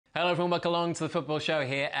Hello everyone, welcome along to the football show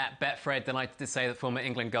here at Betfred. Delighted to say that former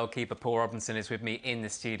England goalkeeper Paul Robinson is with me in the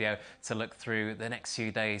studio to look through the next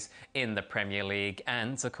few days in the Premier League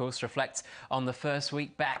and, of course, reflect on the first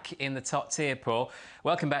week back in the top tier. Paul,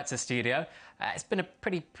 welcome back to the studio. It's been a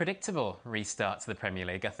pretty predictable restart to the Premier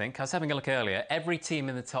League, I think. I was having a look earlier. Every team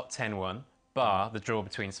in the top 10 won, bar the draw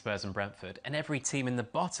between Spurs and Brentford, and every team in the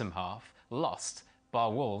bottom half lost,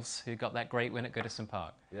 bar Wolves, who got that great win at Goodison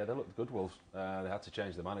Park. Yeah, they looked good, Wolves. They had to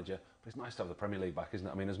change the manager. But it's nice to have the Premier League back, isn't it?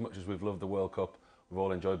 I mean, as much as we've loved the World Cup, we've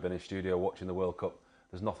all enjoyed being in studio watching the World Cup,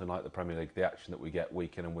 there's nothing like the Premier League, the action that we get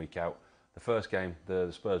week in and week out. The first game, the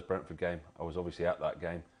Spurs-Brentford game, I was obviously at that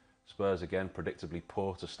game. Spurs, again, predictably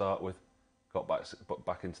poor to start with. Got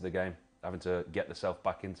back into the game, having to get themselves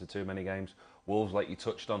back into too many games. Wolves, like you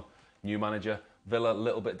touched on, new manager. Villa, a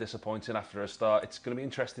little bit disappointing after a start. It's going to be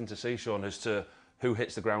interesting to see, Sean, as to who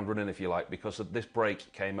hits the ground running, if you like, because this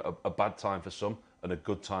break came at a bad time for some and a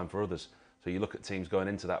good time for others. So you look at teams going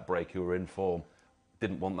into that break who were in form,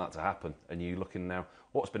 didn't want that to happen. And you're looking now,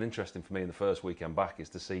 what's been interesting for me in the first weekend back is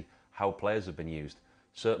to see how players have been used.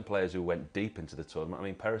 Certain players who went deep into the tournament, I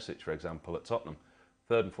mean, Perisic, for example, at Tottenham,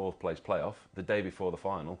 third and fourth place playoff, the day before the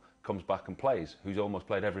final, comes back and plays, who's almost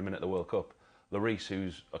played every minute of the World Cup. Lloris,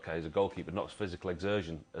 who's, okay, is a goalkeeper, not as physical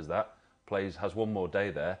exertion as that, plays, has one more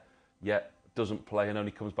day there, yet doesn't play and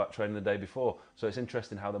only comes back training the day before. So it's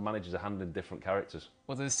interesting how the managers are handling different characters.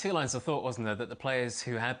 Well, there's two lines of thought, wasn't there? That the players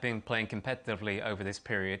who have been playing competitively over this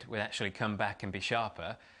period would actually come back and be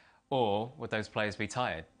sharper, or would those players be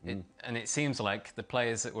tired? And it seems like the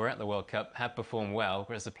players that were at the World Cup have performed well,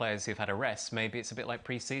 whereas the players who've had a rest, maybe it's a bit like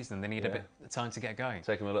pre-season. They need a bit of time to get going.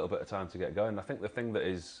 Take them a little bit of time to get going. I think the thing that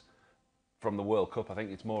is from the World Cup, I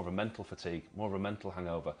think it's more of a mental fatigue, more of a mental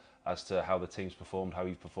hangover as to how the team's performed, how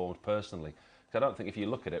you've performed personally. I don't think if you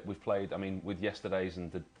look at it, we've played, I mean, with yesterday's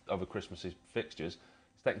and the over Christmas's fixtures,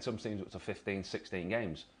 it's taken some teams up to 15, 16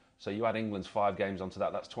 games. So you add England's 5 games onto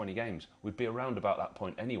that, that's 20 games. We'd be around about that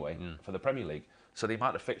point anyway for the Premier League. So the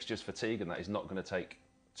amount of fixtures fatigue and that is not going to take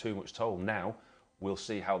too much toll. Now, we'll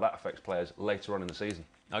see how that affects players later on in the season.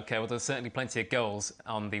 OK, well, there's certainly plenty of goals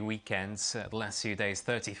on the weekends. The last few days,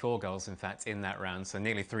 34 goals, in fact, in that round, so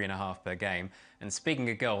nearly 3.5 per game. And speaking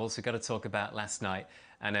of goals, we've got to talk about last night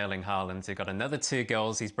and Erling Haaland, who got another 2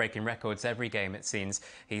 goals. He's breaking records every game, it seems.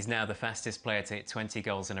 He's now the fastest player to hit 20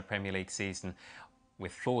 goals in a Premier League season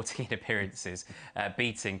with 14 appearances,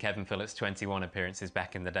 beating Kevin Phillips' 21 appearances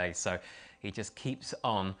back in the day. So he just keeps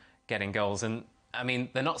on getting goals. And, I mean,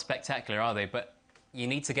 they're not spectacular, are they? But you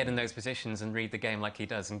need to get in those positions and read the game like he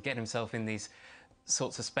does and get himself in these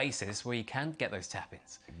sorts of spaces where you can get those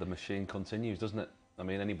tap-ins. The machine continues, doesn't it? I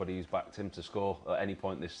mean, anybody who's backed him to score at any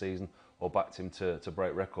point this season or backed him to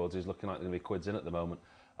break records is looking like they're going to be quids in at the moment.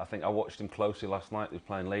 I think I watched him closely last night. He was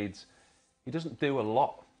playing Leeds. He doesn't do a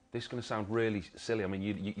lot. This is going to sound really silly. I mean,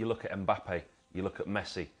 you look at Mbappe, you look at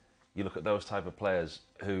Messi, you look at those type of players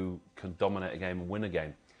who can dominate a game and win a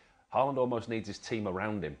game. Haaland almost needs his team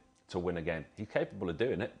around him to win a game. He's capable of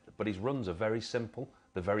doing it, but his runs are very simple,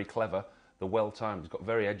 they're very clever, they're well-timed, he's got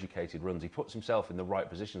very educated runs. He puts himself in the right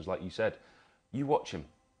positions, like you said. You watch him,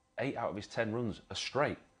 8 out of his 10 runs are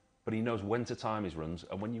straight, but he knows when to time his runs,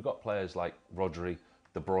 and when you've got players like Rodri,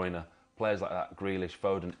 De Bruyne, players like that, Grealish,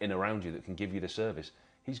 Foden, in around you that can give you the service,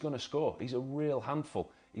 he's going to score. He's a real handful.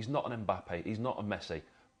 He's not an Mbappe, he's not a Messi,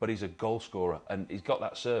 but he's a goal scorer, and he's got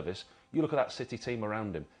that service. You look at that City team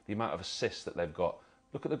around him, the amount of assists that they've got.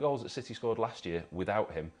 Look at the goals that City scored last year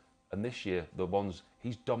without him, and this year, the ones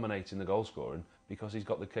he's dominating the goal scoring because he's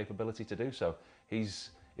got the capability to do so.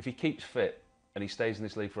 If he keeps fit and he stays in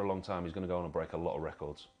this league for a long time, he's going to go on and break a lot of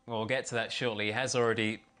records. Well, we'll get to that shortly. He has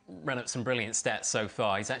already run up some brilliant stats so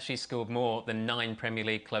far. He's actually scored more than 9 Premier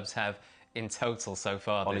League clubs have in total so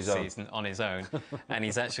far this season on his own. And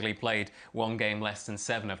he's actually played 1 game less than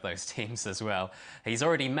 7 of those teams as well. He's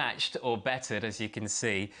already matched or bettered, as you can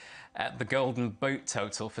see, the Golden Boot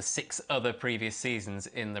total for 6 other previous seasons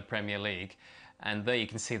in the Premier League. And there you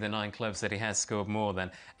can see the 9 clubs that he has scored more than.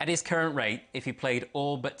 At his current rate, if he played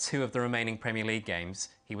all but 2 of the remaining Premier League games,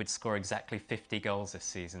 he would score exactly 50 goals this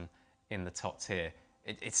season in the top tier.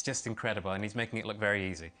 It's just incredible, and he's making it look very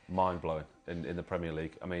easy. Mind-blowing in the Premier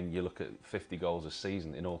League. I mean, you look at 50 goals a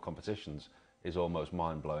season in all competitions is almost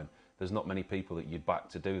mind-blowing. There's not many people that you'd back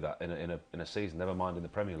to do that in a season, never mind in the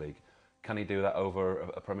Premier League. Can he do that over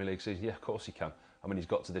a Premier League season? Yeah, of course he can. I mean, he's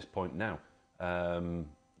got to this point now.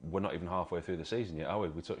 We're not even halfway through the season yet, are we?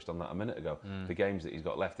 We touched on that a minute ago. The games that he's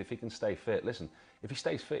got left, if he can stay fit, listen, if he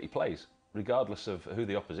stays fit, he plays. Regardless of who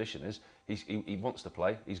the opposition is, he wants to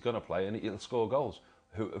play, he's going to play, and he'll score goals,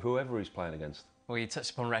 whoever he's playing against. Well, you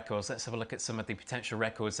touched upon records. Let's have a look at some of the potential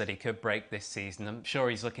records that he could break this season. I'm sure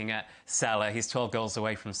he's looking at Salah. He's 12 goals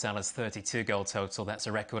away from Salah's 32-goal total. That's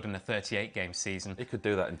a record in a 38-game season. He could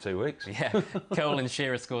do that in 2 weeks. Yeah. Cole and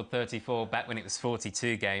Shearer scored 34 back when it was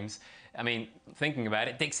 42 games. I mean, thinking about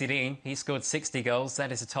it, Dixie Dean, he scored 60 goals.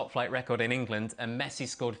 That is a top-flight record in England. And Messi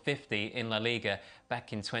scored 50 in La Liga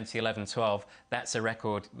back in 2011-12. That's a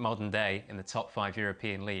record modern day in the top 5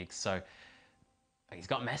 European leagues. So he's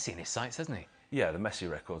got Messi in his sights, hasn't he? Yeah, the Messi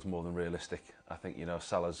record's more than realistic. I think, you know,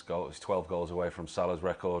 Salah's goal is 12 goals away from Salah's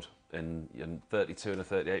record in 32 and a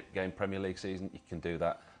 38-game Premier League season. You can do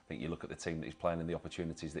that. I think you look at the team that he's playing and the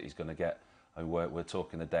opportunities that he's going to get. I mean, we're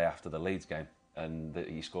talking the day after the Leeds game, and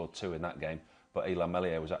he scored 2 in that game. But Illan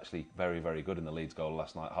Meslier was actually very, very good in the Leeds goal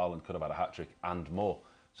last night. Haaland could have had a hat-trick and more.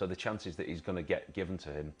 So the chances that he's going to get given to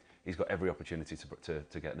him, he's got every opportunity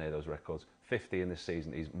to get near those records. 50 in this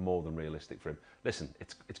season is more than realistic for him. Listen,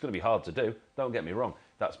 it's going to be hard to do, don't get me wrong.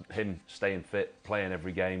 That's him staying fit, playing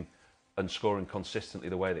every game and scoring consistently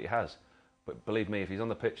the way that he has. But believe me, if he's on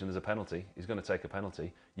the pitch and there's a penalty, he's going to take a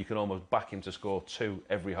penalty. You can almost back him to score 2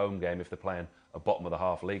 every home game if they're playing a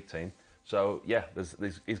bottom-of-the-half league team. So, yeah,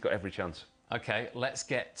 he's got every chance. OK, let's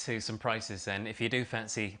get to some prices then. If you do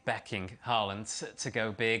fancy backing Haaland to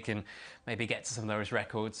go big and maybe get to some of those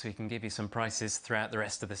records, we can give you some prices throughout the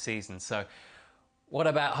rest of the season. So what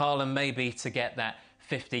about Haaland maybe to get that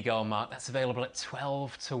 50-goal mark? That's available at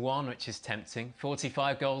 12-1, which is tempting.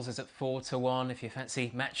 45 goals is at 4-1. If you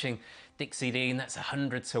fancy matching Dixie Dean, that's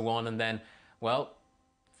 100-1. And then, well,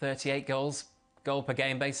 38 goals, goal per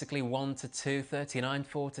game, basically 1-2, 39,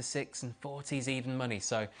 4-6, and 40's even money.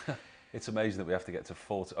 So it's amazing that we have to get to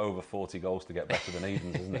over 40 goals to get better than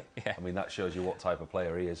evens, isn't it? Yeah. I mean, that shows you what type of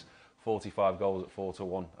player he is. 45 goals at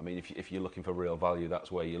 4-1. I mean, if you're looking for real value,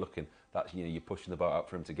 that's where you're looking. That's, you know, you're pushing the boat out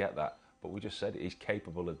for him to get that. But we just said he's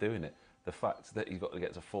capable of doing it. The fact that he's got to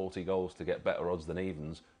get to 40 goals to get better odds than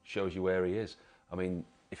evens shows you where he is. I mean,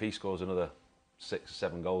 if he scores another 6 or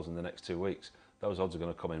 7 goals in the next 2 weeks, those odds are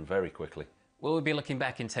going to come in very quickly. Will we be looking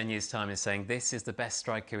back in 10 years' time and saying this is the best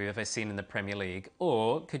striker we've ever seen in the Premier League?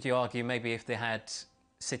 Or could you argue maybe if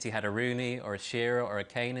City had a Rooney or a Shearer or a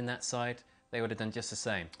Kane in that side, they would have done just the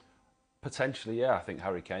same? Potentially, yeah. I think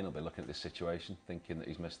Harry Kane will be looking at this situation, thinking that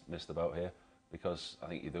he's missed the boat here, because I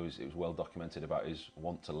think it was well documented about his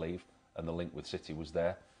want to leave, and the link with City was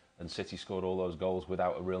there. And City scored all those goals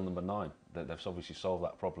without a real number 9. They've obviously solved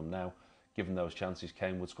that problem now. Given those chances,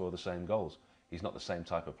 Kane would score the same goals. He's not the same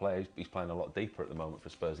type of player. He's playing a lot deeper at the moment for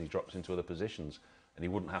Spurs, and he drops into other positions, and he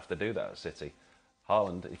wouldn't have to do that at City.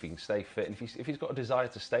 Haaland, if he can stay fit, and if he's got a desire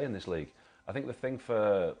to stay in this league, I think the thing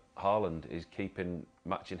for Haaland is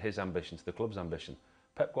matching his ambition to the club's ambition.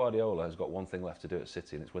 Pep Guardiola has got one thing left to do at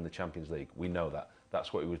City, and it's win the Champions League. We know that.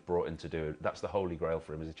 That's what he was brought in to do. That's the holy grail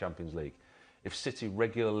for him, is the Champions League. If City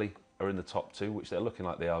regularly are in the top 2, which they're looking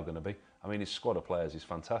like they are going to be, I mean, his squad of players is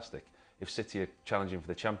fantastic. If City are challenging for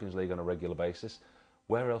the Champions League on a regular basis,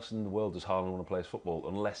 where else in the world does Haaland want to play his football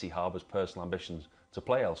unless he harbours personal ambitions to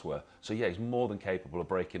play elsewhere? So yeah, he's more than capable of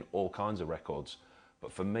breaking all kinds of records.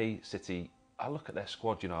 But for me, City, I look at their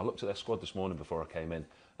squad, you know, I looked at their squad this morning before I came in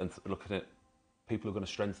and looking at people who are going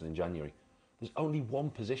to strengthen in January. There's only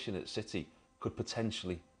one position at City could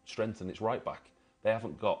potentially strengthen, it's right back. They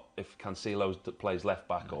haven't got, if Cancelo plays left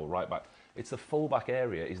back or right back, it's the full back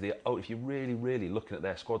area. If you're really, really looking at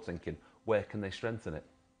their squad thinking, where can they strengthen it?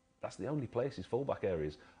 That's the only place, is full back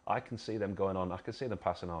areas. I can see them going on. I can see them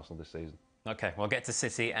passing Arsenal this season. OK, we'll get to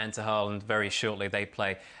City and to Haaland very shortly. They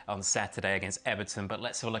play on Saturday against Everton. But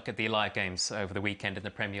let's have a look at the live games over the weekend in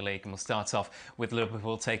the Premier League. And we'll start off with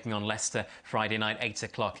Liverpool taking on Leicester Friday night, 8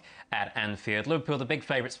 o'clock at Anfield. Liverpool, the big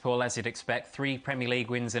favourites, Paul, as you'd expect. 3 Premier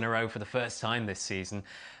League wins in a row for the first time this season.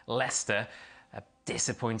 Leicester, a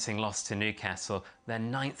disappointing loss to Newcastle, their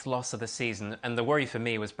 9th loss of the season. And the worry for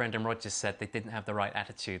me was Brendan Rodgers said they didn't have the right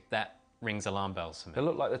attitude. That rings alarm bells for me. They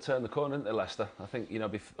look like they turned the corner, didn't they, Leicester? I think, you know,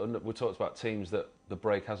 we talked about teams that the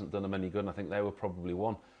break hasn't done them any good, and I think they were probably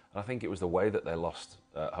one. And I think it was the way that they lost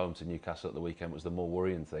at home to Newcastle at the weekend was the more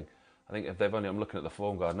worrying thing. I think if I'm looking at the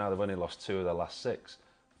form guard now, they've only lost 2 of their last 6,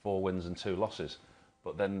 4 wins and 2 losses.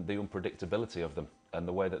 But then the unpredictability of them and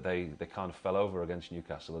the way that they kind of fell over against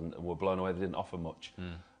Newcastle and were blown away, they didn't offer much.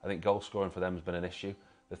 I think goal scoring for them has been an issue.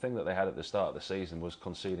 The thing that they had at the start of the season was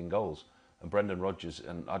conceding goals. And Brendan Rodgers,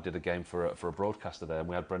 and I did a game for a broadcaster there, and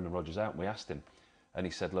we had Brendan Rodgers out, and we asked him, and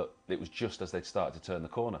he said, look, it was just as they'd started to turn the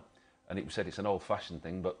corner. And he said it's an old-fashioned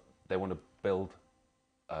thing, but they want to build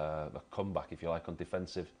a comeback, if you like, on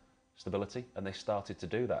defensive stability, and they started to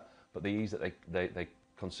do that. But the ease that they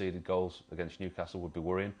conceded goals against Newcastle would be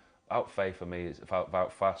worrying. Wout Faes, for me,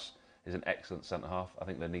 Wout Faes is an excellent centre-half. I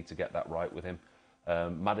think they need to get that right with him.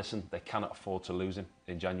 Maddison, they cannot afford to lose him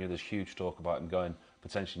in January. There's huge talk about him going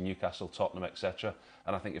potentially Newcastle, Tottenham, etc.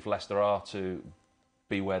 And I think if Leicester are to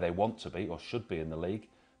be where they want to be or should be in the league,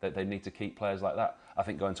 that they need to keep players like that. I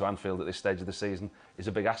think going to Anfield at this stage of the season is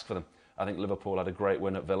a big ask for them. I think Liverpool had a great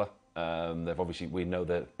win at Villa. They've obviously, we know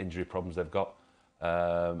the injury problems they've got,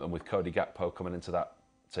 and with Cody Gakpo coming into that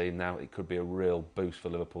team now, it could be a real boost for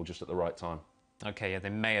Liverpool just at the right time. Okay, yeah, they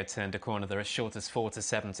may have turned a corner. They're as short as 4 to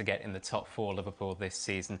 7 to get in the top 4, Liverpool, this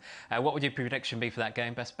season. What would your prediction be for that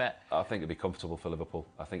game, best bet? I think it'd be comfortable for Liverpool.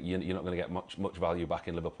 I think you're not going to get much value back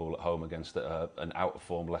in Liverpool at home against an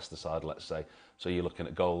out-of-form Leicester side, let's say. So you're looking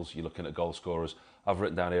at goals, you're looking at goal scorers. I've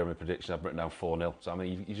written down here in my prediction, I've written down 4-0. So, I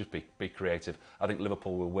mean, you just be creative. I think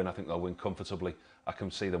Liverpool will win. I think they'll win comfortably. I can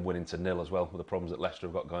see them winning to 0 as well with the problems that Leicester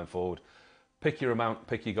have got going forward. Pick your amount,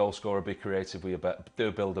 pick your goal scorer, be creative with your bet.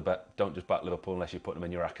 Do build a bet. Don't just back Liverpool unless you put them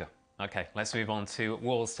in your ACCA. OK, let's move on to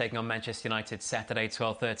Wolves taking on Manchester United Saturday,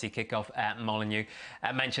 12:30 kick-off at Molineux.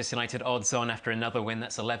 Manchester United odds on after another win.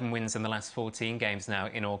 That's 11 wins in the last 14 games now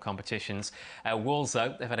in all competitions. Wolves,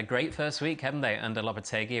 though, they've had a great first week, haven't they, under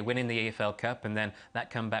Lopetegui, winning the EFL Cup, and then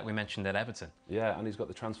that comeback we mentioned at Everton. Yeah, and he's got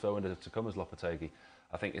the transfer window to come as Lopetegui.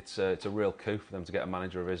 I think it's a real coup for them to get a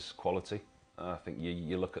manager of his quality. I think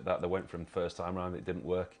you look at that, they went for him first time round, it didn't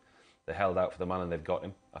work. They held out for the man and they've got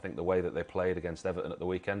him. I think the way that they played against Everton at the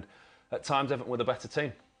weekend, at times Everton were the better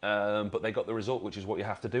team, but they got the result, which is what you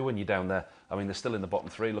have to do when you're down there. I mean, they're still in the bottom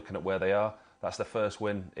 3, looking at where they are. That's their first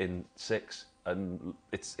win in 6, and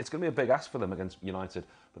it's going to be a big ask for them against United.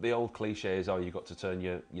 But the old cliche is, you've got to turn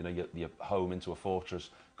your home into a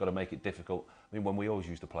fortress, got to make it difficult. I mean, when we always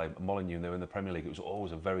used to play at Molineux and they were in the Premier League, it was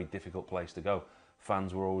always a very difficult place to go.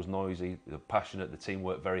 Fans were always noisy, they were passionate, the team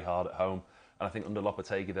worked very hard at home. And I think under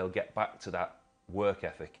Lopetegui, they'll get back to that work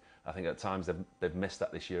ethic. I think at times they've missed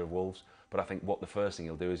that this year of Wolves. But I think what the first thing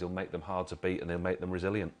he'll do is he'll make them hard to beat and he'll make them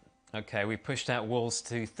resilient. OK, we pushed out Wolves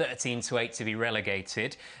to 13-8 to be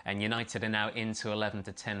relegated, and United are now into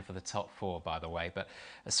 11-10 for the top 4, by the way. But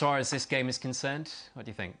as far as this game is concerned, what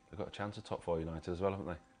do you think? They've got a chance of top 4 United as well, haven't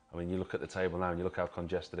they? I mean, you look at the table now and you look how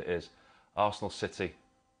congested it is. Arsenal, City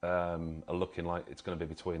are looking like it's going to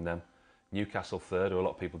be between them. Newcastle third, who a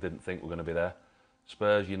lot of people didn't think were going to be there.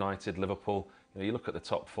 Spurs, United, Liverpool. You look at the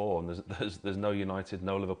top 4 and there's no United,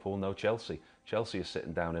 no Liverpool, no Chelsea. Chelsea is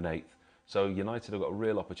sitting down in 8th. So United have got a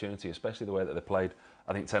real opportunity, especially the way that they played.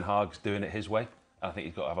 I think Ten Hag's doing it his way. And I think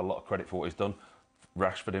he's got to have a lot of credit for what he's done.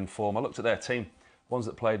 Rashford in form. I looked at their team. Ones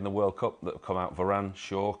that played in the World Cup that have come out: Varane,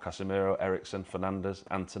 Shaw, Casemiro, Eriksen, Fernandes,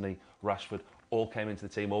 Anthony, Rashford, all came into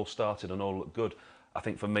the team, all started and all looked good. I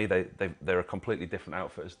think for me, they're a completely different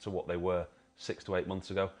outfit as to what they were 6 to 8 months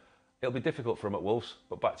ago. It'll be difficult for them at Wolves,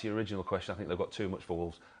 but back to your original question, I think they've got too much for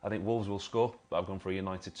Wolves. I think Wolves will score, but I've gone for a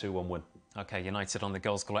United 2-1 win. OK, United on the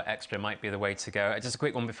goal scorer extra might be the way to go. Just a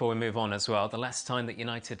quick one before we move on as well. The last time that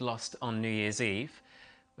United lost on New Year's Eve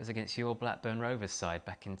was against your Blackburn Rovers side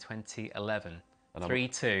back in 2011.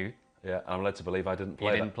 3-2. Yeah, and I'm led to believe I didn't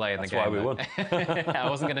play. You didn't play in the game. That's why we won. I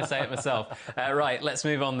wasn't going to say it myself. Right, let's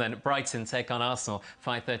move on then. Brighton take on Arsenal.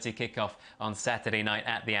 5:30 kick-off on Saturday night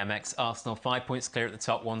at the Amex. Arsenal 5 points clear at the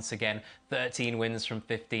top once again. 13 wins from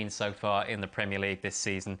 15 so far in the Premier League this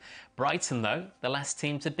season. Brighton, though, the last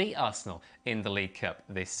team to beat Arsenal in the League Cup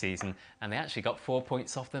this season. And they actually got 4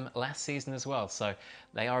 points off them last season as well. So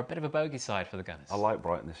they are a bit of a bogey side for the Gunners. I like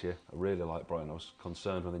Brighton this year. I really like Brighton. I was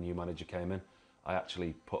concerned when the new manager came in. I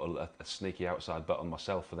actually put a sneaky outside bet on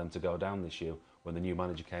myself for them to go down this year when the new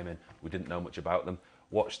manager came in. We didn't know much about them.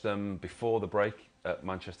 Watched them before the break at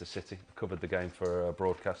Manchester City. Covered the game for a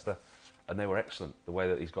broadcaster. And they were excellent. The way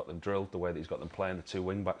that he's got them drilled, the way that he's got them playing, the 2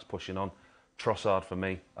 wing-backs pushing on. Trossard, for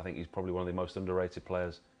me, I think he's probably one of the most underrated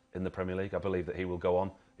players in the Premier League. I believe that he will go on.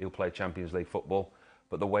 He'll play Champions League football.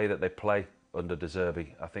 But the way that they play under De Zerbi,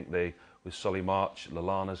 I think with Solly March,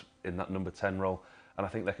 Lallana's in that number 10 role, and I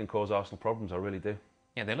think they can cause Arsenal problems, I really do.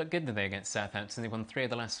 Yeah, they look good today against Southampton. They've won 3 of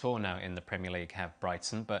the last 4 now in the Premier League, have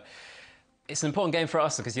Brighton. But it's an important game for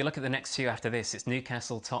Arsenal because you look at the next 2 after this. It's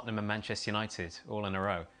Newcastle, Tottenham and Manchester United all in a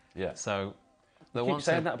row. Yeah. So we keep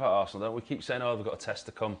saying that about Arsenal, don't we? We keep saying, they've got a test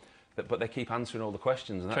to come. But they keep answering all the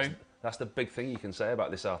questions. And that's the big thing you can say about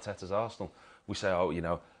this Arteta's Arsenal. We say,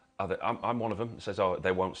 I'm one of them that says,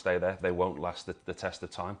 they won't stay there. They won't last the test of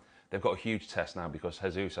time. They've got a huge test now because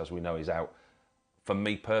Jesus, as we know, is out. For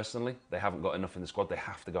me personally, they haven't got enough in the squad. They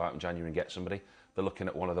have to go out in January and get somebody. They're looking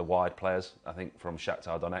at one of the wide players, I think, from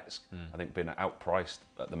Shakhtar Donetsk. I think being outpriced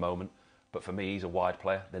at the moment. But for me, he's a wide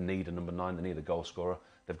player. They need a number 9. They need a goal scorer.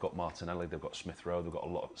 They've got Martinelli. They've got Smith Rowe. They've got a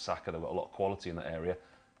lot of Saka. They've got a lot of quality in that area.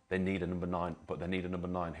 They need a number 9, but they need a number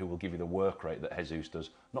 9 who will give you the work rate that Jesus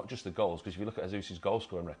does. Not just the goals, because if you look at Jesus' goal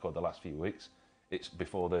scoring record the last few weeks, It's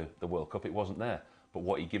before the World Cup, it wasn't there. But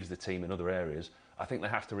what he gives the team in other areas, I think they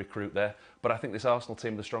have to recruit there. But I think this Arsenal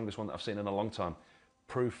team, the strongest one that I've seen in a long time.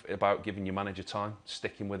 Proof about giving your manager time,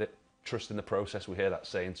 sticking with it, trusting the process. We hear that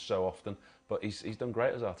saying so often. But he's done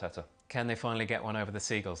great as Arteta. Can they finally get one over the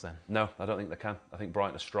Seagulls then? No, I don't think they can. I think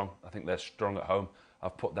Brighton are strong. I think they're strong at home.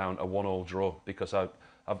 I've put down a 1-1 draw because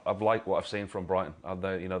I've liked what I've seen from Brighton.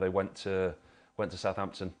 They went to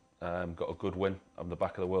Southampton, got a good win on the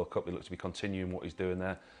back of the World Cup. He looks to be continuing what he's doing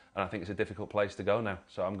there, and I think it's a difficult place to go now.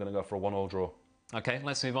 So I'm going to go for a 1-1 draw. OK,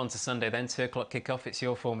 let's move on to Sunday then. 2 o'clock kick-off. It's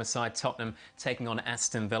your former side, Tottenham, taking on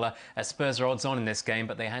Aston Villa. Spurs are odds-on in this game,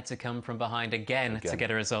 but they had to come from behind again to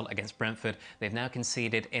get a result against Brentford. They've now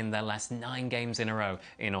conceded in their last 9 games in a row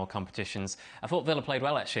in all competitions. I thought Villa played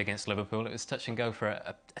well, actually, against Liverpool. It was touch and go for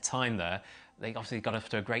a time there. They obviously got off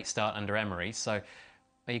to a great start under Emery. So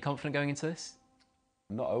are you confident going into this?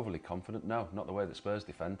 Not overly confident, no. Not the way that Spurs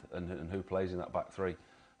defend and who plays in that back three.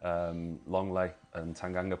 Longley and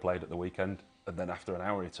Tanganga played at the weekend. And then after an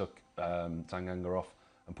hour, he took Tanganga off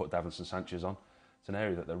and put Davinson Sanchez on. It's an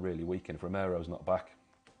area that they're really weak in. If Romero's not back,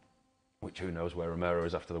 which who knows where Romero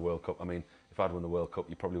is after the World Cup. I mean, if I'd won the World Cup,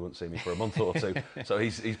 you probably wouldn't see me for a month or two. So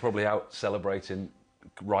he's probably out celebrating,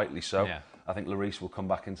 rightly so. Yeah. I think Lloris will come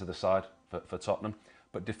back into the side for Tottenham.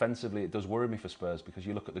 But defensively, it does worry me for Spurs because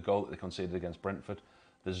you look at the goal that they conceded against Brentford,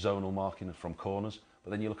 the zonal marking from corners,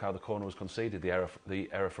 but then you look how the corner was conceded, the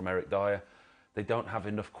error from Eric Dyer. They don't have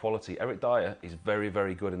enough quality. Eric Dyer is very,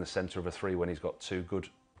 very good in the centre of a 3 when he's got 2 good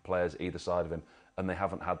players either side of him, and they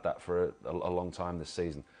haven't had that for a long time this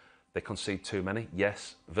season. They concede too many.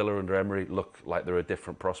 Yes, Villa under Emery look like they're a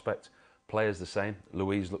different prospect. Players the same.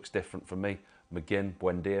 Louise looks different from me. McGinn,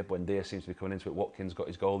 Buendia seems to be coming into it. Watkins got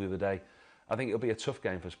his goal the other day. I think it'll be a tough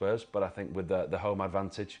game for Spurs, but I think with the home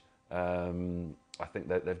advantage, I think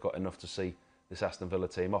they've got enough to see this Aston Villa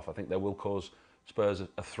team off. I think they will cause Spurs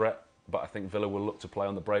a threat, but I think Villa will look to play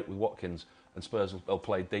on the break with Watkins, and Spurs will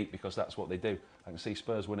play deep because that's what they do. I can see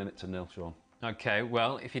Spurs winning it to 0, Sean. OK,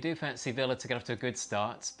 well, if you do fancy Villa to get off to a good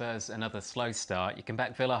start, Spurs another slow start, you can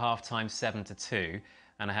back Villa half-time 7-2.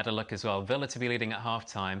 And I had a look as well. Villa to be leading at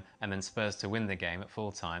half-time and then Spurs to win the game at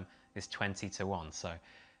full-time is 20-1. So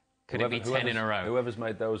could it be 10 in a row? Whoever's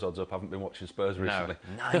made those odds up haven't been watching Spurs recently.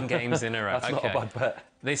 No, 9 games in a row. That's not a bad bet.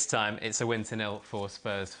 This time it's a win to 0 for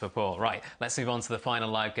Spurs for Paul. Right, let's move on to the final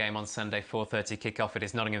live game on Sunday, 4:30 kick-off. It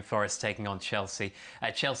is Nottingham Forest taking on Chelsea.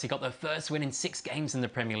 Chelsea got their first win in 6 games in the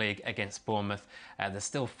Premier League against Bournemouth. They're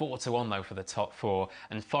still 4-1 though for the top 4.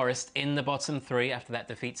 And Forest in the bottom 3 after that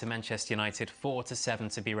defeat to Manchester United,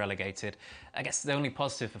 4-7 to be relegated. I guess the only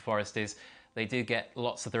positive for Forest is they do get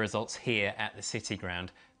lots of the results here at the City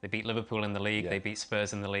Ground. They beat Liverpool in the league, they beat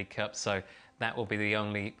Spurs in the League Cup, so that will be the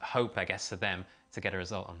only hope, I guess, for them to get a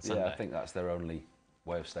result on Sunday. Yeah, I think that's their only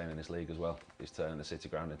way of staying in this league as well, is turning the City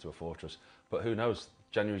Ground into a fortress. But who knows?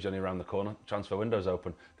 January's only around the corner, transfer window's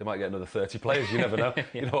open. They might get another 30 players, you never know.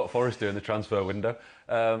 You know what Forest do in the transfer window.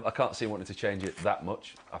 I can't see wanting to change it that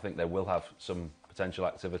much. I think they will have some potential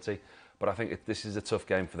activity, but I think this is a tough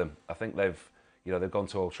game for them. I think they've gone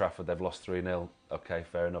to Old Trafford, they've lost 3-0. Okay,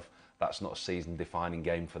 fair enough. That's not a season-defining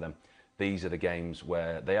game for them. These are the games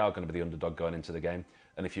where they are going to be the underdog going into the game.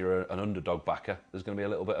 And if you're an underdog backer, there's going to be a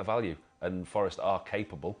little bit of value. And Forest are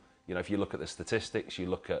capable. You know, if you look at the statistics, you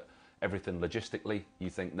look at everything logistically, you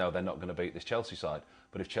think, no, they're not going to beat this Chelsea side.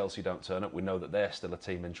 But if Chelsea don't turn up, we know that they're still a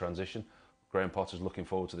team in transition. Graham Potter's looking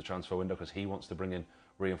forward to the transfer window because he wants to bring in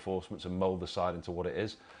reinforcements and mould the side into what it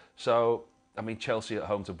is. So, I mean, Chelsea at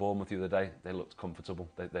home to Bournemouth the other day, they looked comfortable.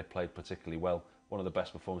 They played particularly well. One of the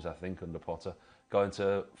best performances, I think, under Potter. Going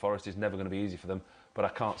to Forest is never going to be easy for them, but I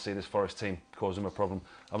can't see this Forest team causing them a problem.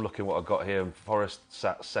 I'm looking at what I've got here, and Forest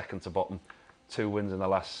sat second to bottom, 2 wins in the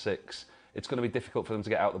last 6. It's going to be difficult for them to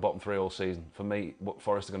get out the bottom 3 all season. For me,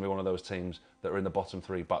 Forest are going to be one of those teams that are in the bottom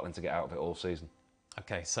 3 battling to get out of it all season.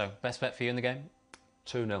 OK, so best bet for you in the game?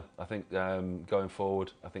 2-0. I think going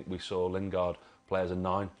forward, I think we saw Lingard play as a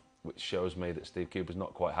 9, which shows me that Steve Cooper's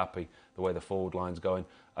not quite happy the way the forward line's going.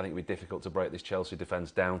 I think it'd be difficult to break this Chelsea defence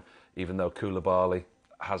down, even though Koulibaly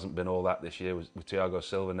hasn't been all that this year with Thiago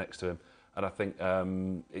Silva next to him. And I think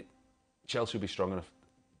Chelsea will be strong enough.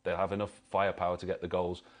 They'll have enough firepower to get the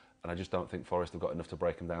goals, and I just don't think Forest have got enough to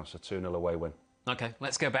break them down. So 2-0 away win. OK,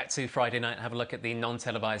 let's go back to Friday night and have a look at the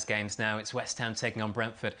non-televised games now. It's West Ham taking on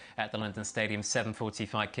Brentford at the London Stadium,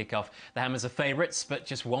 7:45 kick-off. The Hammers are favourites, but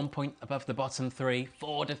just 1 point above the bottom 3.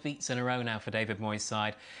 4 defeats in a row now for David Moyes'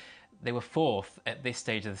 side. They were 4th at this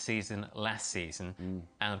stage of the season last season.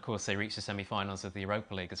 And, of course, they reached the semi-finals of the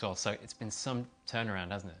Europa League as well. So it's been some turnaround,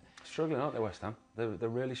 hasn't it? Struggling, aren't they, West Ham? They're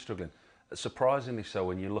really struggling. Surprisingly so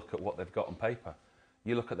when you look at what they've got on paper.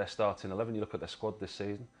 You look at their starting 11, you look at their squad this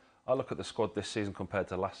season. I look at the squad this season compared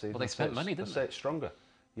to last season. Well, they spent money, didn't they? Say it's stronger,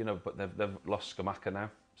 you know, but they've lost Skamaka now.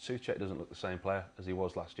 Soucek doesn't look the same player as he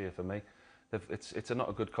was last year for me. It's not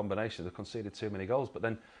a good combination. They've conceded too many goals. But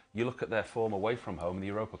then you look at their form away from home in the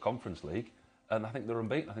Europa Conference League, and I think they're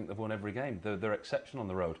unbeaten. I think they've won every game. They're exceptional on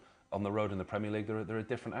the road. On the road in the Premier League, they're a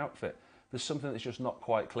different outfit. There's something that's just not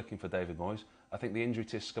quite clicking for David Moyes. I think the injury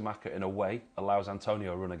to Skamaka, in a way, allows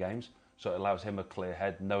Antonio a run of games. So it allows him a clear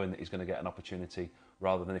head, knowing that he's going to get an opportunity,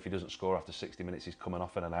 rather than if he doesn't score after 60 minutes, he's coming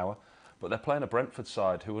off in an hour. But they're playing a Brentford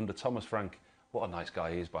side who, under Thomas Frank, what a nice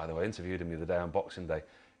guy he is, by the way. I interviewed him the other day on Boxing Day.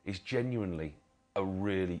 He's genuinely a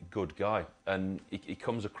really good guy. And he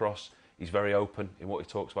comes across, he's very open in what he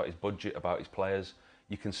talks about his budget, about his players.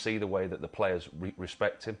 You can see the way that the players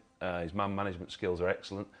respect him. His man management skills are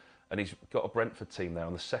excellent. And he's got a Brentford team there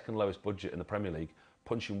on the second lowest budget in the Premier League,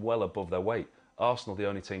 punching well above their weight. Arsenal, the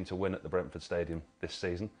only team to win at the Brentford Stadium this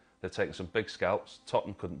season. They've taken some big scalps.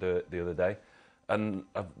 Tottenham couldn't do it the other day. And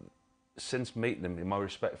since meeting him, my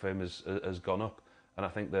respect for him has gone up. And I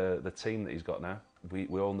think the team that he's got now, we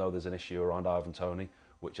all know there's an issue around Ivan Toney,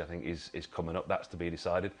 which I think is coming up. That's to be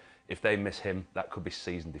decided. If they miss him, that could be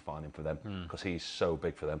season defining for them, because he's so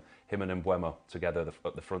big for them. Him and Mbeumo together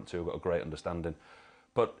at the front two have got a great understanding.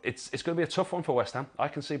 But it's going to be a tough one for West Ham. I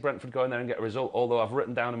can see Brentford going there and get a result, although I've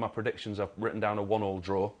written down in my predictions, I've written down a 1-1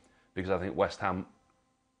 draw, because I think West Ham,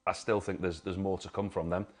 I still think there's more to come from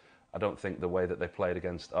them. I don't think the way that they played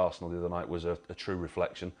against Arsenal the other night was a true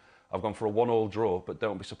reflection. I've gone for a 1-1 draw, but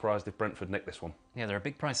don't be surprised if Brentford nick this one. Yeah, they're a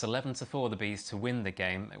big price, 11-4, the Bees, to win the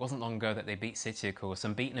game. It wasn't long ago that they beat City, of course,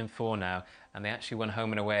 unbeaten in 4 now, and they actually won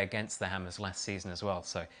home and away against the Hammers last season as well,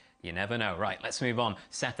 so you never know. Right, let's move on.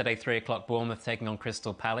 Saturday, 3 o'clock, Bournemouth taking on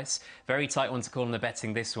Crystal Palace. Very tight one to call in the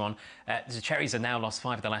betting, this one. The Cherries have now lost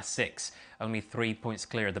 5 of the last 6, only 3 points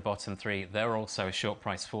clear of the bottom 3. They're also a short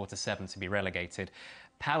price, 4-7 to be relegated.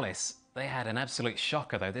 Palace, they had an absolute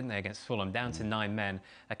shocker, though, didn't they, against Fulham, down to 9 men,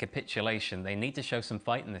 a capitulation. They need to show some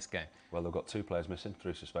fight in this game. Well, they've got 2 players missing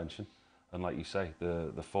through suspension. And like you say,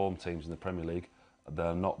 the form teams in the Premier League,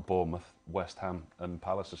 they're not Bournemouth, West Ham and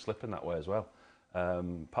Palace are slipping that way as well.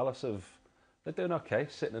 Palace they're doing okay,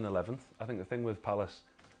 sitting in 11th. I think the thing with Palace,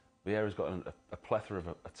 Vieira's got a plethora of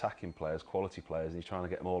attacking players, quality players, and he's trying to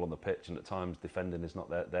get them all on the pitch, and at times defending is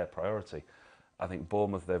not their priority. I think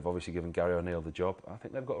Bournemouth, they've obviously given Gary O'Neill the job. I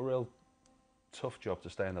think they've got a real tough job to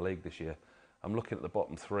stay in the league this year. I'm looking at the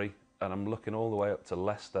bottom 3, and I'm looking all the way up to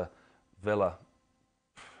Leicester, Villa.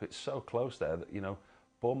 It's so close there that, you know,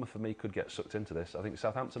 Bournemouth for me could get sucked into this. I think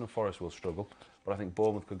Southampton and Forest will struggle, but I think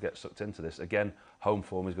Bournemouth could get sucked into this. Again, home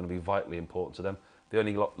form is going to be vitally important to them. They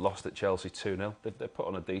only lost at Chelsea 2-0. They put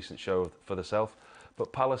on a decent show for themselves.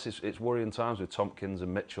 But Palace, it's worrying times with Tompkins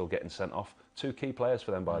and Mitchell getting sent off. 2 key players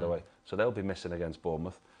for them, by the way. So they'll be missing against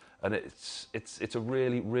Bournemouth. And it's a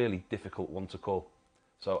really, really difficult one to call.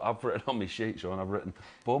 So I've written on my sheet, Sean, I've written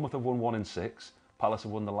Bournemouth have won 1 in 6. Palace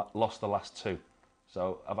have lost the last 2.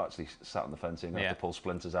 So I've actually sat on the fence and have to pull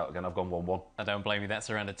splinters out again. I've gone 1-1. I don't blame you. That's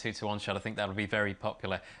around a 2-1 shot. I think that'll be very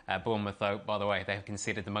popular. Bournemouth, though, by the way, they have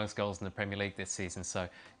conceded the most goals in the Premier League this season, so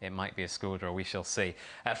it might be a school draw. We shall see.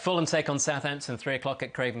 Fulham take on Southampton, 3 o'clock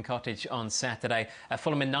at Craven Cottage on Saturday.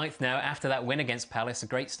 Fulham in 9th now after that win against Palace. A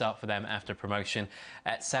great start for them after promotion.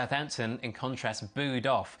 Southampton, in contrast, booed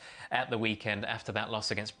off at the weekend after that loss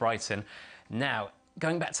against Brighton. Now,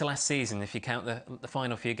 going back to last season, if you count the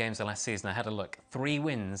final few games of last season, I had a look. 3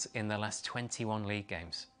 wins in the last 21 league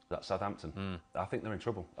games. That's Southampton. I think they're in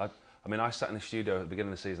trouble. I mean, I sat in the studio at the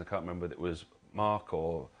beginning of the season. I can't remember whether it was Mark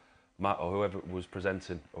or Matt or whoever was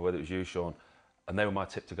presenting, or whether it was you, Sean, and they were my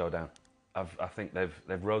tip to go down. I think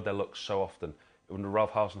they've rode their luck so often. Under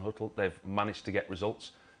Ralph Hasenhüttl, they've managed to get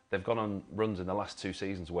results. They've gone on runs in the last 2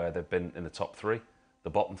 seasons where they've been in the top 3, the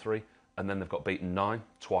bottom 3, and then they've got beaten 9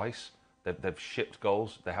 twice. They've shipped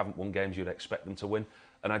goals. They haven't won games you'd expect them to win.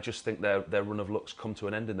 And I just think their run of luck's come to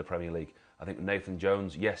an end in the Premier League. I think Nathan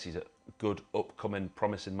Jones, yes, he's a good, upcoming,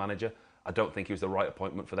 promising manager. I don't think he was the right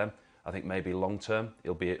appointment for them. I think maybe long-term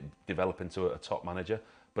he'll develop into a top manager.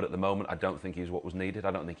 But at the moment, I don't think he's what was needed.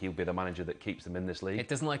 I don't think he'll be the manager that keeps them in this league. It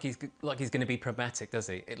doesn't like he's going to be pragmatic, does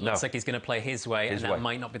he? It looks like he's going to play his way, and that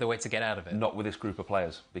might not be the way to get out of it. Not with this group of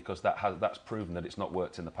players, because that's proven that it's not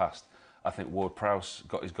worked in the past. I think Ward-Prowse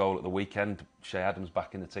got his goal at the weekend. Shea Adams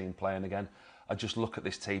back in the team playing again. I just look at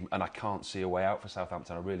this team and I can't see a way out for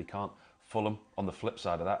Southampton. I really can't. Fulham, on the flip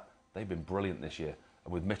side of that, they've been brilliant this year.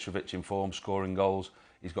 And with Mitrovic in form, scoring goals,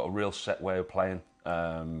 he's got a real set way of playing.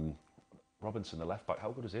 Robinson, the left-back,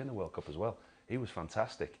 how good was he in the World Cup as well? He was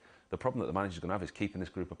fantastic. The problem that the manager's going to have is keeping this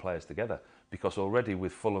group of players together, because already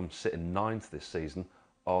with Fulham sitting 9th this season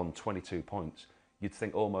on 22 points, you'd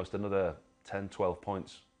think almost another 10, 12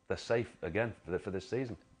 points, they're safe again for this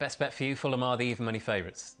season. Best bet for you, Fulham are the even money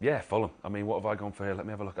favourites. Yeah, Fulham. I mean, what have I gone for here? Let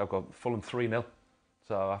me have a look. I've got Fulham 3-0.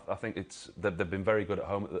 So I think they've been very good at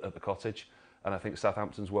home at the Cottage. And I think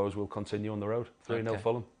Southampton's woes will continue on the road. 3-0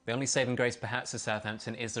 Fulham. The only saving grace perhaps for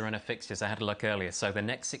Southampton is the run of fixtures. I had a look earlier. So the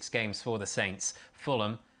next 6 games for the Saints: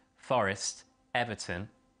 Fulham, Forest, Everton,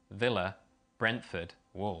 Villa, Brentford,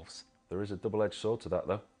 Wolves. There is a double-edged sword to that,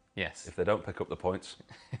 though. Yes. If they don't pick up the points,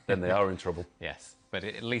 then they are in trouble. Yes, but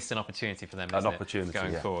at least an opportunity for them, isn't it? An opportunity,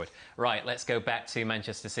 going forward. Right, let's go back to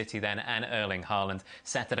Manchester City then and Erling Haaland.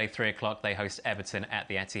 Saturday, 3 o'clock, they host Everton at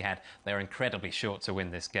the Etihad. They're incredibly short to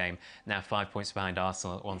win this game. Now 5 points behind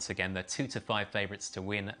Arsenal once again. They're 2-5 favourites to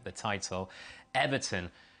win the title.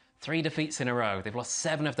 Everton, 3 defeats in a row. They've lost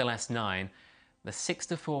 7 of the last 9. They're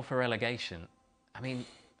 6-4 for relegation. I mean,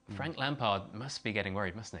 Frank Lampard must be getting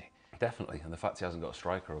worried, mustn't he? Definitely, and the fact he hasn't got a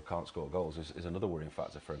striker or can't score goals is another worrying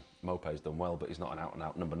factor for him. Mopé's done well, but he's not an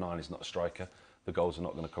out-and-out number 9. He's not a striker. The goals are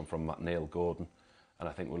not going to come from McNeil, Gordon, and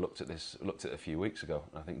I think we looked at it a few weeks ago.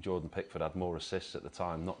 And I think Jordan Pickford had more assists at the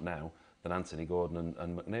time, not now, than Anthony Gordon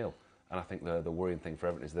and McNeil. And I think the worrying thing for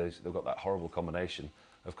Everton is they've got that horrible combination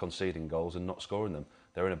of conceding goals and not scoring them.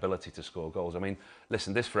 Their inability to score goals. I mean,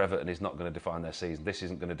 listen, this for Everton is not going to define their season. This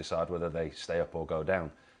isn't going to decide whether they stay up or go down.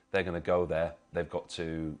 They're going to go there. They've got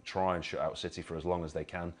to try and shut out City for as long as they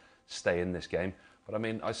can, stay in this game. But I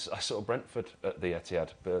mean, I saw Brentford at the Etihad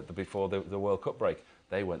before the World Cup break.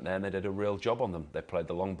 They went there and they did a real job on them. They played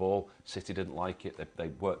the long ball. City didn't like it. They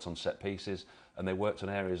worked on set pieces and they worked on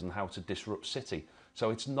areas and how to disrupt City. So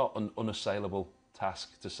it's not an unassailable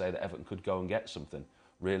task to say that Everton could go and get something.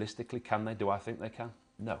 Realistically, can they? Do I think they can?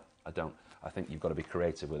 No, I don't. I think you've got to be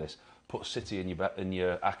creative with this. Put City in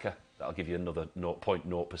your ACCA. That'll give you another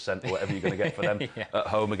 0.0% or whatever you're going to get for them yeah. at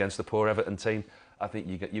home against the poor Everton team. I think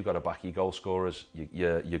you've got to back your goal scorers,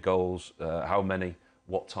 your goals, how many,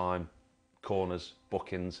 what time, corners,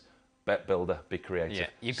 bookings, bet builder, be creative.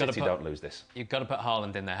 Yeah, don't lose this. You've got to put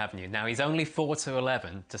Haaland in there, haven't you? Now, he's only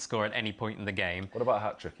 4-11 to score at any point in the game. What about a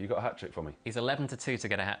hat-trick? You got a hat-trick for me? He's 11-2 to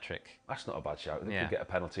get a hat-trick. That's not a bad shout. He could get a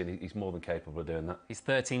penalty and he's more than capable of doing that. He's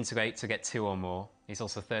 13-8 to get 2 or more. He's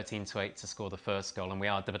also 13-8 to score the first goal, and we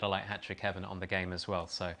are delight hat-trick heaven on the game as well.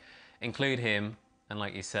 So include him, and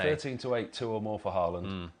like you say... 13-8, 2 or more for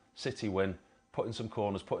Haaland. City win. Put in some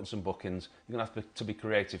corners, put in some bookings. You're going to have to be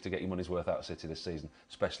creative to get your money's worth out of City this season,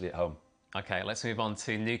 especially at home. OK, let's move on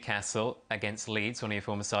to Newcastle against Leeds, one of your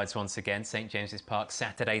former sides once again. St James's Park,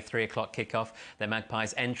 Saturday, 3 o'clock kickoff. The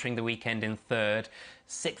Magpies entering the weekend in 3rd.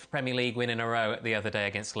 6th Premier League win in a row the other day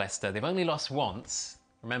against Leicester. They've only lost once.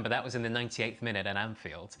 Remember, that was in the 98th minute at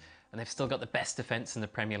Anfield. And they've still got the best defence in the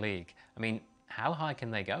Premier League. I mean, how high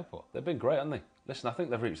can they go for? They've been great, haven't they? Listen, I think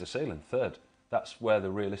they've reached the ceiling, 3rd. That's where they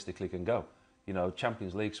realistically can go. You know,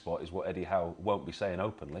 Champions League spot is what Eddie Howe won't be saying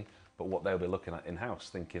openly, but what they'll be looking at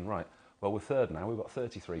in-house, thinking, right, well, we're 3rd now, we've got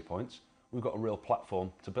 33 points, we've got a real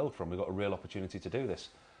platform to build from, we've got a real opportunity to do this.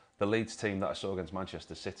 The Leeds team that I saw against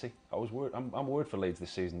Manchester City, I was worried. I'm worried for Leeds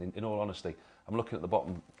this season, in all honesty. I'm looking at the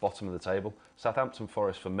bottom of the table. Southampton,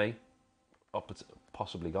 Forest, for me,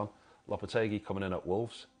 possibly gone. Lopetegui coming in at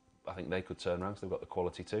Wolves, I think they could turn around, so they've got the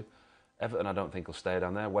quality too. Everton, I don't think will stay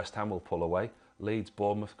down there. West Ham will pull away. Leeds,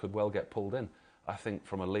 Bournemouth could well get pulled in. I think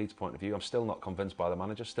from a Leeds point of view, I'm still not convinced by the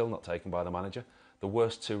manager, still not taken by the manager. The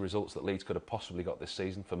worst 2 results that Leeds could have possibly got this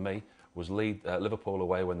season for me was Liverpool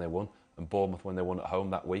away when they won and Bournemouth when they won at home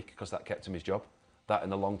that week, because that kept him his job. That in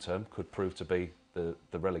the long term could prove to be the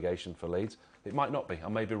relegation for Leeds. It might not be. I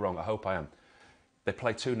may be wrong. I hope I am. They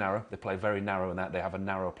play too narrow. They play very narrow in that. They have a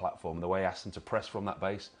narrow platform. And the way Aston to press from that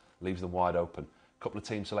base leaves them wide open. A couple of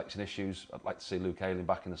team selection issues. I'd like to see Luke Ayling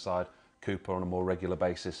back in the side, Cooper on a more regular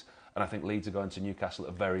basis. And I think Leeds are going to Newcastle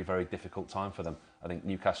at a very, very difficult time for them. I think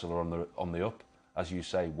Newcastle are on the up. As you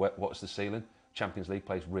say, what's the ceiling? Champions League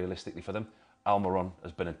plays realistically for them. Almiron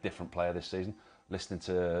has been a different player this season. Listening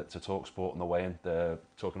to TalkSport on the way in, they're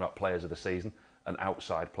talking about players of the season and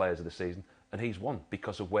outside players of the season. And he's won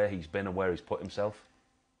because of where he's been and where he's put himself.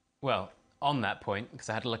 Well, on that point, because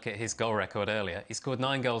I had a look at his goal record earlier, he scored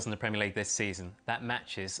 9 goals in the Premier League this season. That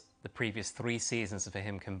matches the previous 3 seasons for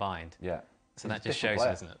him combined. Yeah. So that just shows,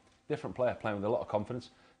 doesn't it? Different player, playing with a lot of confidence.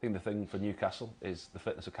 I think the thing for Newcastle is the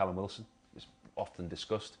fitness of Callum Wilson. It's often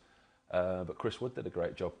discussed. But Chris Wood did a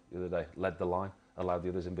great job the other day. Led the line, allowed the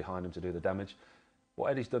others in behind him to do the damage.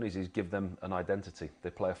 What Eddie's done is he's give them an identity. They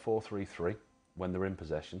play a 4-3-3 when they're in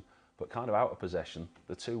possession, but kind of out of possession,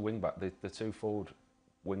 the 2 wing-back, the 2 forward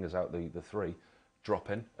wingers out the 3, drop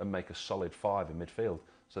in and make a solid 5 in midfield.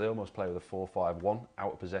 So they almost play with a 4-5-1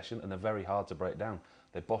 out of possession, and they're very hard to break down.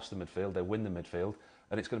 They boss the midfield, they win the midfield,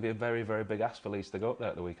 and it's going to be a very, very big ask for Leeds to go up there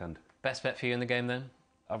at the weekend. Best bet for you in the game then?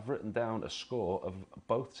 I've written down a score of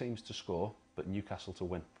both teams to score, but Newcastle to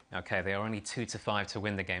win. OK, they are only 2-5 to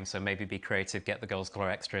win the game, so maybe be creative, get the goal scorer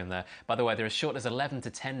extra in there. By the way, they're as short as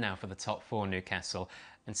 11-10 now for the top 4, Newcastle,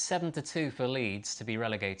 and 7-2 for Leeds to be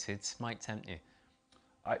relegated. Might tempt you.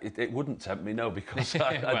 It wouldn't tempt me, no, because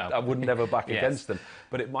I would never back against them.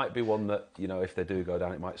 But it might be one that, you know, if they do go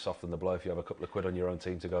down, it might soften the blow if you have a couple of quid on your own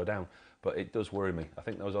team to go down. But it does worry me. I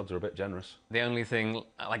think those odds are a bit generous. The only thing,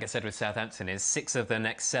 like I said with Southampton, is 6 of the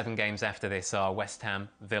next 7 games after this are West Ham,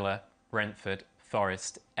 Villa, Brentford,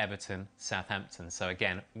 Forest, Everton, Southampton. So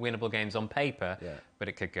again, winnable games on paper, but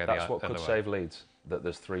it could go the other way. That's what could save Leeds, that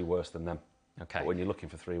there's 3 worse than them. Okay. But when you're looking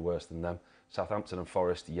for 3 worse than them, Southampton and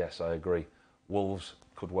Forest, yes, I agree. Wolves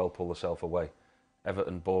could well pull themselves away.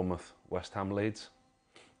 Everton, Bournemouth, West Ham, Leeds.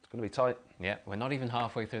 It's going to be tight. Yeah, we're not even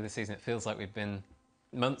halfway through the season. It feels like we've been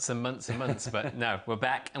months and months and months, but no, we're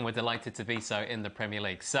back and we're delighted to be so in the Premier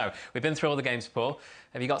League. So, we've been through all the games, Paul.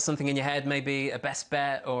 Have you got something in your head, maybe a best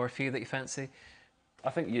bet or a few that you fancy? I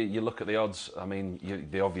think you look at the odds. I mean,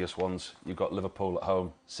 the obvious ones. You've got Liverpool at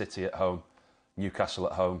home, City at home, Newcastle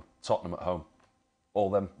at home, Tottenham at home. All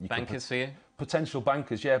them. Bankers for you? Potential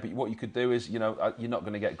bankers, yeah. But what you could do is, you know, you're not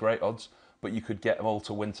going to get great odds, but you could get them all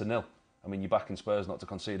to win to 0. I mean, you're backing Spurs not to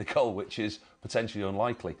concede a goal, which is potentially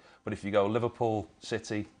unlikely. But if you go Liverpool,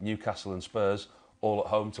 City, Newcastle and Spurs, all at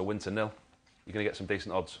home to win to 0, you're going to get some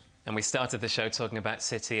decent odds. And we started the show talking about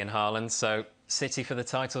City and Haaland, so City for the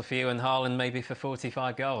title for you and Haaland maybe for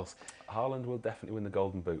 45 goals. Haaland will definitely win the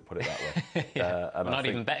Golden Boot, put it that way. We're not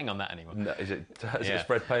even betting on that anymore. No, has it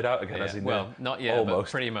spread paid out again? Yeah. Well, not yet, almost.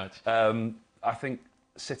 But pretty much. I think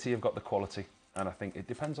City have got the quality, and I think it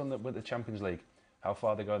depends on with the Champions League, how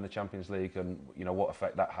far they go in the Champions League and, you know, what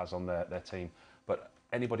effect that has on their team. But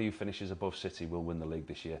anybody who finishes above City will win the league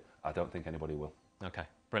this year. I don't think anybody will. OK,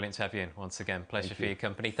 brilliant to have you in once again. Pleasure for your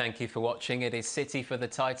company. Thank you for watching. It is City for the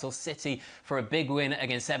title, City for a big win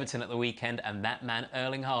against Everton at the weekend, and that man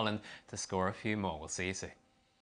Erling Haaland to score a few more. We'll see you soon.